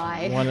add the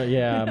Y.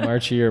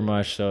 Marchie or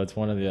Mush. So it's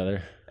one or the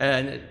other.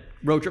 And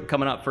road trip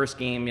coming up, first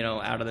game,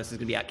 out of this is going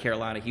to be at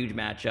Carolina, huge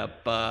matchup.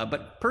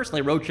 But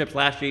personally, road trips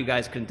last year, you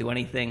guys couldn't do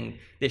anything.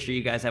 This year,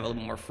 you guys have a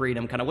little more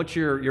freedom. Kind of what's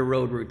your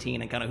road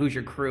routine, and kind of who's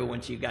your crew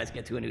once you guys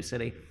get to a new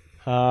city?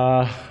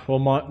 Well,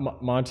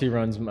 Monty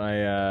runs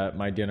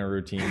my dinner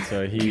routine,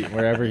 so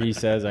wherever he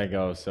says I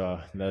go. So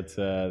that's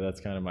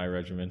kind of my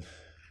regimen.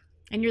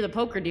 And you're the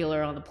poker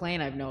dealer on the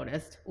plane, I've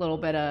noticed. A little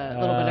bit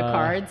of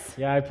cards.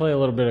 Yeah, I play a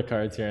little bit of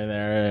cards here and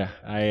there.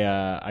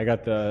 I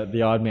got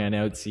the odd man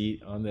out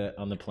seat on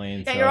the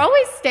plane. Yeah, so you're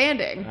always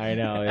standing. I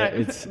know.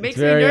 It makes me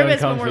very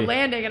nervous uncomfy. when we're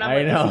landing, and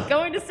I'm like, is he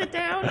going to sit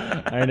down?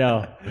 I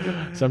know.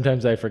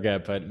 Sometimes I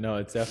forget, but no,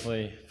 it's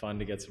definitely fun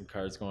to get some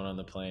cards going on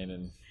the plane,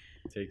 and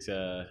take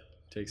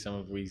some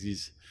of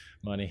Weezy's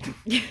money.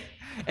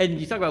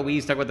 And you talk about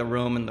Weez, talk about the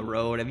room and the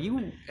road. Have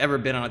you ever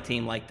been on a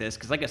team like this?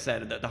 Because like I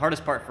said, the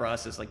hardest part for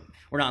us is like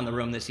we're not in the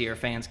room this year.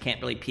 Fans can't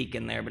really peek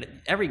in there, but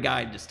every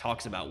guy just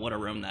talks about what a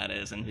room that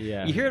is. And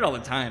you hear it all the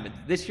time, but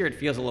this year it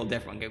feels a little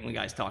different when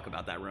guys talk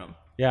about that room.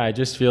 Yeah, I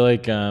just feel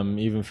like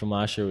even from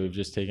last year, we've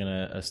just taken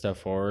a step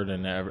forward,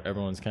 and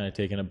everyone's kind of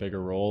taken a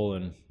bigger role,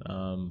 and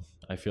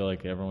I feel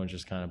like everyone's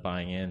just kind of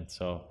buying in.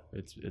 So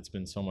it's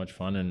been so much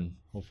fun, and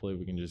hopefully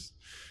we can just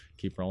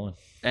keep rolling.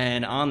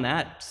 And on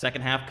that,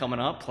 second half coming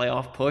up,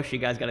 playoff push. You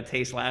guys got a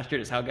taste last year.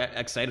 Just how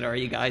excited are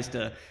you guys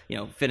to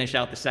finish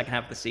out the second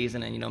half of the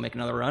season and make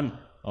another run?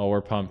 Oh,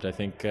 we're pumped. I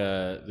think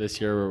this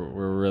year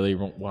we're really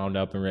wound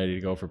up and ready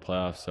to go for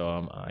playoffs.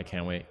 So I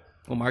can't wait.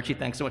 Well, Marchie,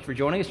 thanks so much for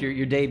joining us.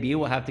 Your debut.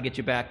 We'll have to get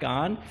you back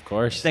on. Of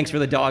course. Thanks for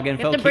the dog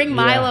info. You have to bring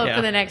Milo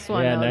for the next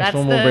one. Yeah, though. next That's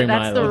one we'll bring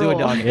that's Milo. the We'll rule.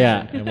 do a dog.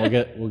 Yeah, and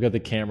we'll get the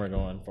camera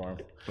going for him.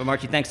 Well,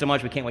 Marchie, thanks so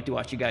much. We can't wait to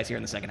watch you guys here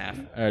in the second half.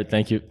 All right,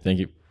 thank you.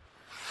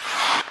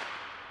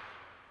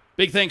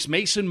 Big thanks,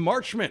 Mason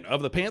Marchment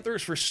of the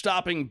Panthers, for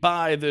stopping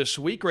by this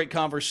week. Great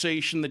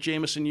conversation that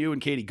Jameson, you,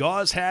 and Katie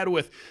Gauze had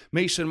with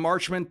Mason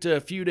Marchment a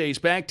few days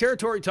back.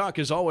 Territory Talk,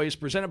 as always,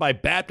 presented by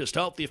Baptist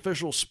Health, the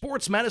official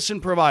sports medicine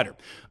provider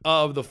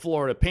of the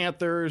Florida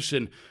Panthers.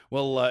 And,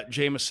 well,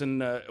 Jameson,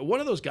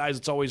 one of those guys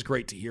that's always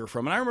great to hear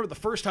from. And I remember the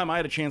first time I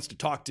had a chance to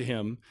talk to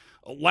him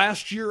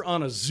last year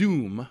on a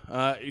Zoom,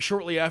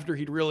 shortly after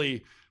he'd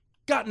really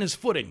gotten his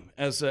footing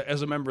as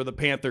a member of the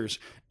Panthers,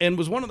 and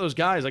was one of those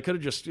guys we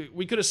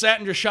could have sat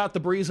and just shot the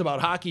breeze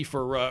about hockey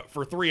for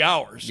 3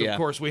 hours. Yeah. Of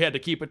course, we had to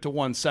keep it to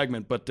one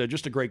segment, but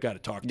just a great guy to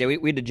talk to. Yeah,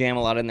 we had to jam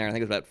a lot in there. I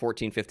think it was about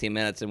 14, 15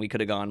 minutes, and we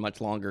could have gone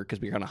much longer because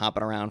we were kind of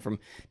hopping around from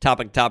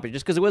topic to topic.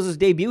 Just because it was his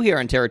debut here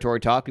on Territory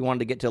Talk, we wanted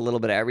to get to a little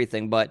bit of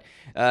everything. But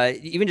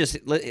even just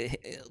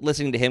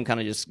listening to him kind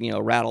of just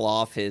rattle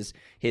off his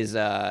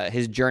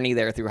journey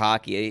there through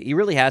hockey, he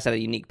really has had a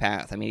unique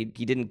path. I mean,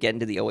 he didn't get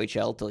into the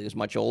OHL till he was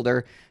much older.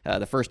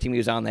 The first team he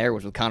was on there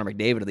was with Connor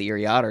McDavid of the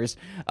Erie Otters.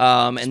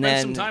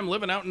 Spent some time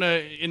living out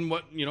in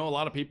what a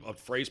lot of people, a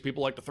phrase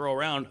people like to throw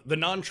around, the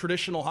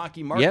non-traditional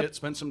hockey market. Yep.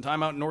 Spent some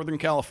time out in Northern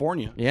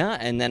California. Yeah,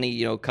 and then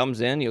he comes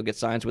in, get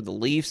signs with the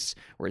Leafs,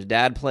 where his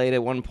dad played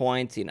at one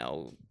point.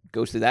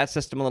 goes through that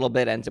system a little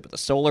bit, ends up with the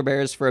Solar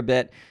Bears for a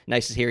bit.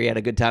 Nice to hear he had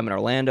a good time in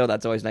Orlando.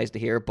 That's always nice to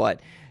hear.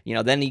 But,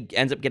 then he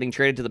ends up getting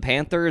traded to the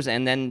Panthers,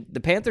 and then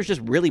the Panthers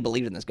just really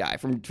believed in this guy.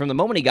 From the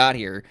moment he got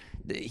here,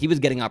 he was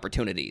getting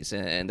opportunities,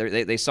 and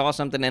they saw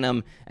something in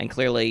him, and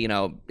clearly,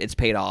 it's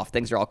paid off.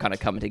 Things are all kind of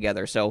coming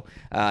together. So,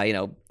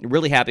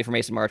 really happy for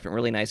Mason Marchment,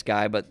 really nice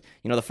guy. But,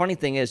 the funny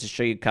thing is, to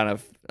show you kind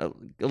of a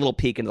little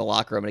peek into the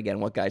locker room, and again,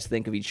 what guys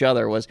think of each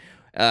other, was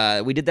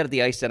we did that at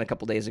the Ice Den a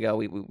couple days ago.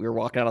 We were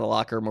walking out of the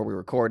locker room where we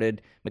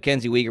recorded.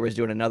 Mackenzie Weegar was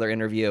doing another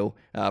interview.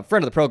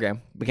 Friend of the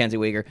program, Mackenzie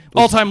Weegar.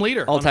 All-time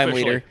leader.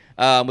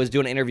 Was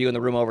doing an interview in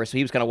the room over, so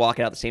he was kind of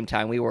walking out at the same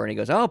time we were, and he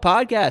goes, "Oh,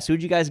 podcast,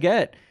 who'd you guys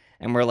get?"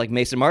 And we're like,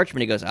 "Mason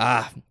Marchment." He goes,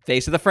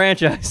 "Face of the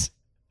franchise."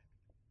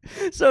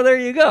 So there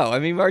you go. I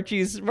mean,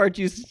 Marchie's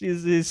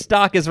his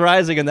stock is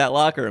rising in that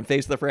locker room.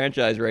 Face of the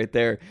franchise right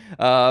there.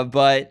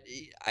 But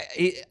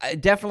I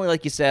definitely,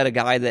 like you said, a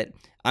guy that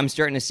I'm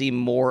starting to see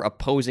more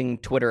opposing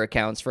Twitter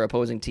accounts for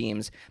opposing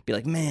teams be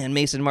like, man,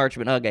 Mason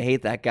Marchment, ugh, I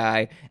hate that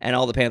guy. And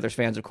all the Panthers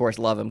fans, of course,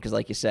 love him because,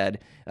 like you said,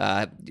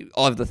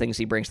 all of the things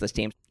he brings to this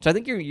team. So I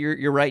think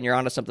you're right, and you're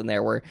onto something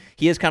there where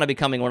he is kind of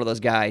becoming one of those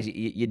guys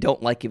you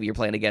don't like if you're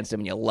playing against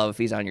him, and you love if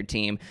he's on your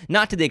team.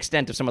 Not to the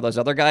extent of some of those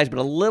other guys, but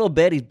a little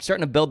bit. He's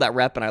starting to build that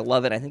rep, and I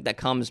love it. I think that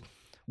comes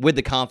with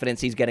the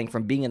confidence he's getting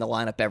from being in the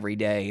lineup every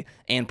day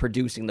and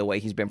producing the way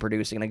he's been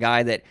producing. And a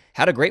guy that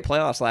had a great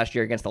playoffs last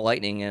year against the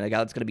Lightning, and a guy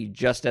that's going to be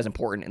just as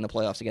important in the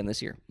playoffs again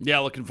this year. Yeah,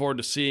 looking forward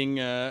to seeing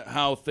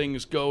how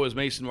things go as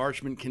Mason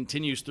Marchment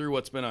continues through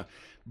what's been a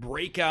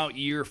breakout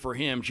year for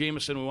him.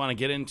 Jameson, we want to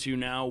get into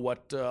now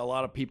what a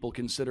lot of people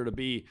consider to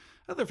be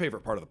their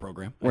favorite part of the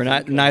program.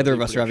 Neither of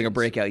us are having a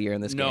breakout year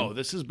in this game. No,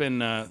 this has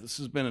been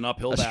an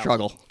uphill battle.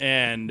 Struggle.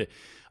 And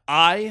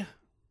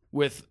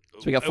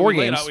So we got four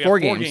games. Four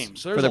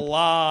games. So there's a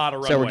lot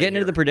of runway. So we're getting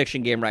here into the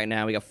prediction game right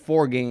now. We got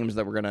 4 games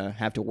that we're gonna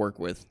have to work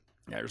with.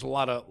 Yeah, there's a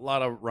lot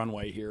of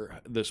runway here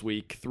this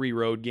week. 3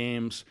 road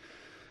games.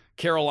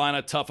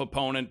 Carolina, tough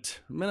opponent.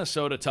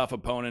 Minnesota, tough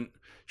opponent.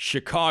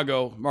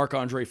 Chicago,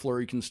 Marc-Andre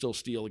Fleury can still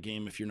steal a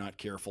game if you're not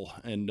careful.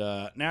 And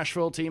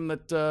Nashville, a team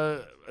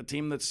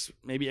that's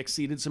maybe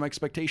exceeded some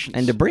expectations.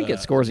 And DeBrincat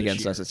scores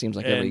against us, it seems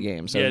like, every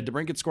game. So yeah,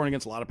 DeBrincat scoring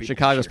against a lot of people.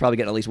 Chicago's probably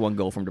getting at least 1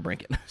 goal from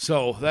DeBrincat.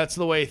 So that's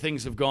the way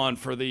things have gone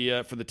for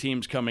the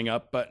teams coming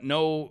up. But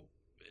no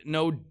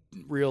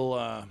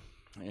real,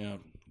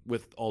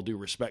 with all due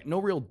respect, no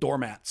real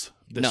doormats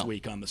this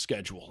week on the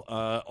schedule.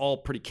 All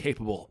pretty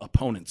capable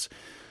opponents.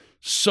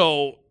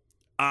 So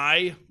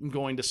I'm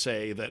going to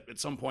say that at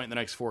some point in the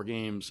next 4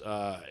 games,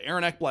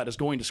 Aaron Ekblad is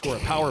going to score a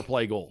power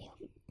play goal.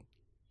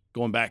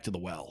 Going back to the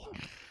well.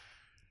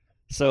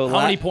 So how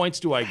many points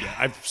do I get?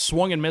 I've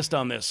swung and missed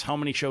on this. How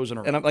many shows in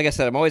a row? And like I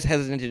said, I'm always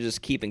hesitant to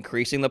just keep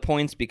increasing the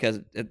points because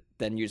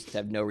then you just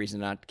have no reason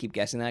not to keep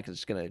guessing that because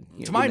it's going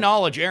to... To my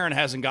knowledge, Aaron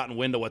hasn't gotten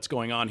wind of what's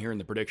going on here in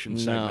the prediction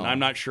segment. No. I'm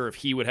not sure if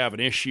he would have an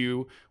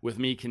issue with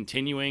me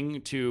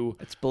continuing to...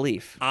 It's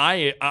belief.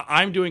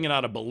 I'm doing it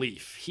out of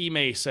belief. He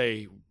may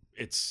say...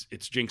 It's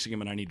jinxing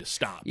him, and I need to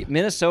stop.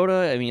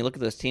 Minnesota. I mean, you look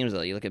at those teams.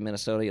 Though you look at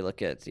Minnesota. You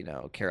look at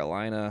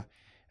Carolina.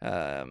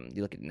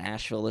 You look at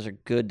Nashville. Those are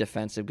good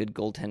defensive, good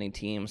goaltending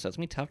teams. So it's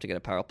gonna be tough to get a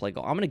power play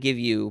goal. I'm gonna give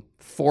you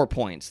 4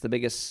 points. The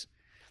biggest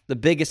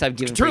I've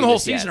given. Turn the whole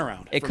season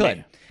around. It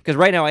could, because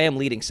right now I am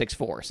leading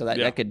 6-4. So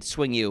that could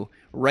swing you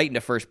right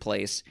into first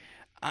place.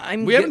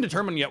 We haven't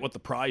determined yet what the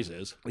prize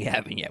is. We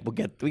haven't yet. We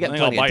got plenty of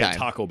time. I'll buy a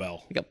Taco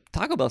Bell.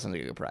 Taco Bell sounds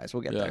like a good prize.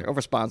 We'll get there.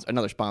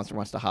 Another sponsor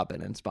wants to hop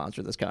in and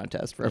sponsor this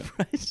contest for a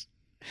prize.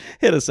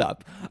 Hit us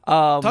up.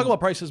 Taco Bell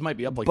prices might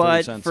be up like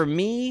 30 cents. But for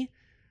me,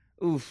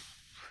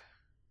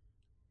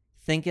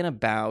 thinking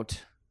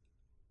about,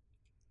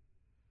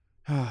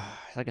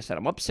 like I said,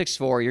 I'm up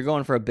 6-4. You're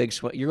going for a big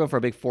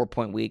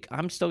 4-point week.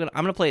 I'm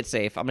gonna play it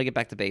safe. I'm gonna get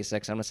back to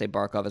basics. I'm gonna say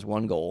Barkov has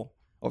 1 goal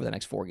over the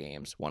next 4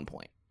 games, 1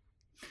 point.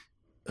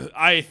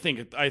 I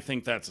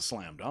think that's a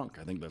slam dunk.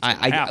 I think that's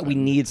gonna happen. We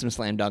need some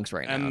slam dunks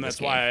right now. And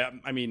that's why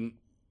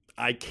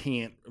I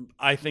can't.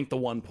 I think the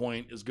 1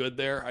 point is good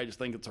there. I just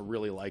think it's a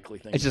really likely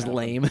thing. It's just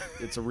lame.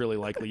 It's a really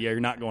likely. Yeah,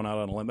 you're not going out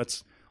on a limb.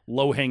 That's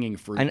low hanging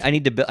fruit. I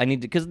need to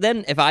because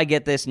then if I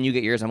get this and you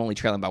get yours, I'm only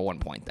trailing by 1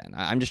 point. Then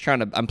I'm just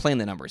I'm playing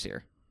the numbers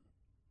here.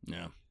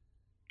 Yeah.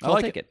 So I'll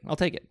take it. I'll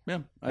take it. Yeah.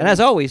 And as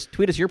always,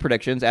 tweet us your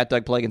predictions at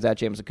Doug Plagens, at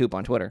Jameson Coop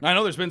on Twitter. I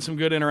know there's been some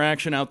good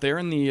interaction out there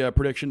in the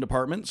prediction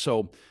department,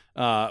 so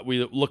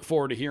we look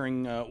forward to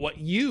hearing what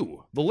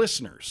you, the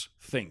listeners,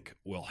 think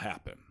will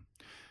happen.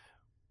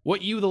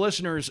 What you, the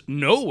listeners,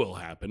 know will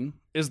happen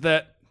is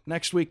that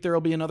next week there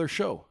will be another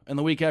show, and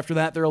the week after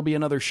that there will be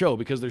another show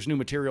because there's new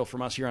material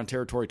from us here on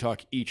Territory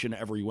Talk each and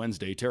every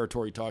Wednesday.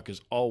 Territory Talk,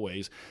 as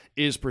always,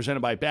 is presented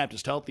by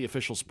Baptist Health, the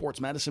official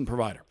sports medicine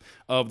provider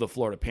of the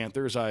Florida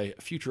Panthers. I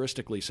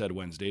futuristically said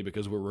Wednesday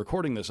because we're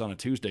recording this on a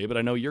Tuesday, but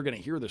I know you're going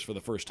to hear this for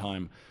the first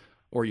time,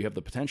 or you have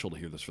the potential to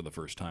hear this for the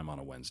first time on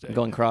a Wednesday. I'm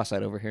going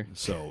cross-eyed over here.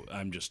 So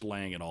I'm just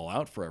laying it all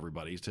out for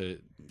everybody to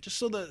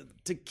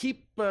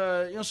keep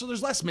so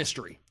there's less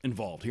mystery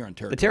involved here on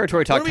Territory. The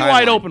Territory Talk timeline.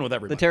 Wide open with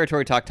everybody. The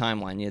Territory Talk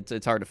timeline.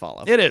 It's hard to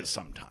follow. It is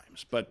sometimes.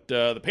 times. But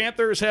the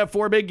Panthers have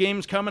 4 big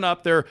games coming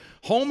up. They're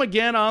home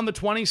again on the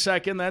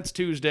 22nd. That's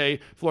Tuesday.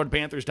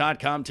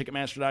 FloridaPanthers.com,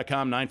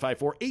 Ticketmaster.com,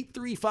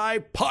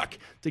 954-835-PUCK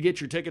to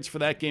get your tickets for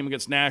that game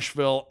against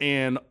Nashville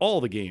and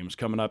all the games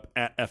coming up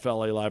at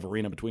FLA Live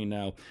Arena between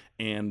now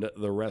and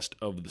the rest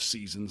of the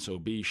season. So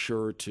be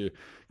sure to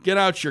get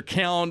out your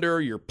calendar,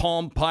 your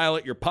Palm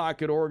Pilot, your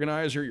pocket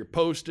organizer, your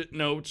Post-it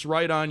notes,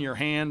 write on your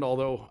hand,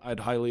 although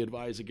I'd highly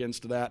advise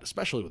against that,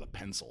 especially with a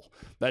pencil.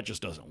 That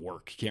just doesn't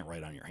work. You can't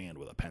write on your hand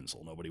with a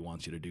pencil. Nobody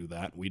wants you to do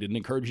that. We didn't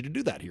encourage you to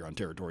do that here on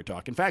Territory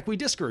Talk. In fact, we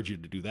discourage you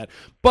to do that.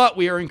 But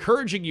we are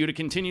encouraging you to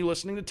continue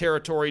listening to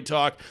Territory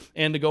Talk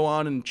and to go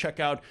on and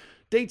check out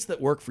dates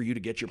that work for you to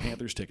get your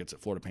Panthers tickets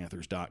at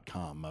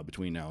FloridaPanthers.com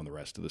between now and the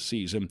rest of the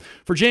season.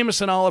 For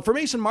Jameson Olive, for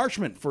Mason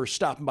Marchment for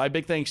stopping by,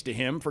 big thanks to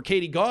him. For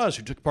Katie Gauze,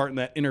 who took part in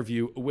that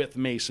interview with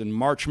Mason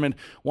Marchment,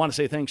 want to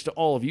say thanks to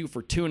all of you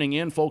for tuning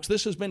in. Folks,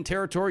 this has been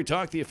Territory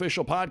Talk, the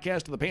official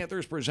podcast of the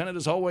Panthers, presented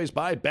as always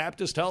by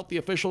Baptist Health, the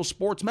official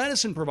sports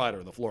medicine provider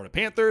of the Florida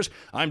Panthers.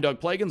 I'm Doug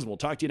Plagens, and we'll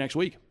talk to you next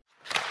week.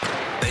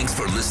 Thanks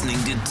for listening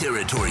to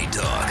Territory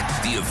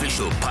Talk, the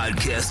official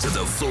podcast of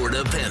the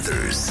Florida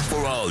Panthers.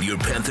 For all your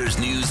Panthers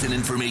news and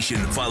information,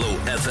 follow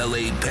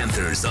FLA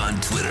Panthers on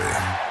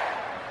Twitter.